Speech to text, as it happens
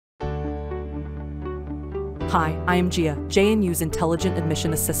Hi, I am JIAA, JNU's Intelligent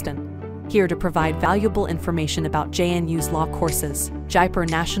Admission Assistant, here to provide valuable information about JNU's law courses. Jaipur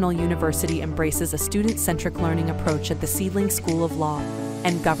National University embraces a student-centric learning approach at the Seedling School of Law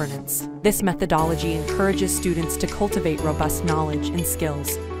and Governance. This methodology encourages students to cultivate robust knowledge and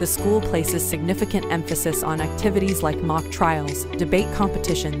skills. The school places significant emphasis on activities like mock trials, debate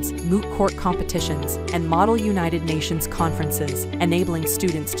competitions, moot court competitions, and Model United Nations conferences, enabling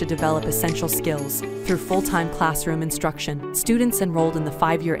students to develop essential skills. Through full-time classroom instruction, students enrolled in the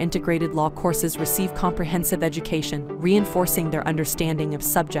 5-year integrated law courses receive comprehensive education, reinforcing their understanding of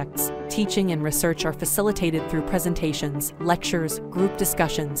subjects. Teaching and research are facilitated through presentations, lectures, group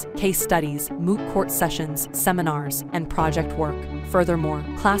discussions, case studies, moot court sessions, seminars, and project work. Furthermore,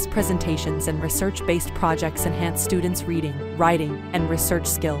 class presentations and research-based projects enhance students' reading, writing, and research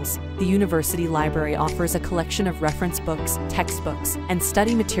skills. The university library offers a collection of reference books, textbooks, and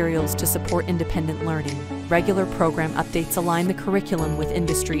study materials to support independent learning. Regular program updates align the curriculum with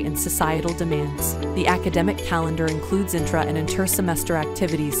industry and societal demands. The academic calendar includes intra- and inter-semester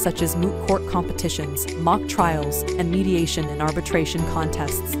activities such as moot court competitions, mock trials, and mediation and arbitration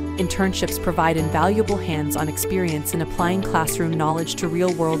contests. Internships provide invaluable hands-on experience in applying classroom knowledge to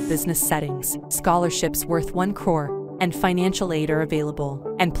real-world business settings. Scholarships worth 1 crore and financial aid are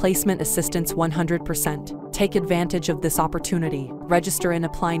available, and placement assistance 100%. Take advantage of this opportunity. Register and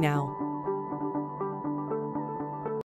apply now.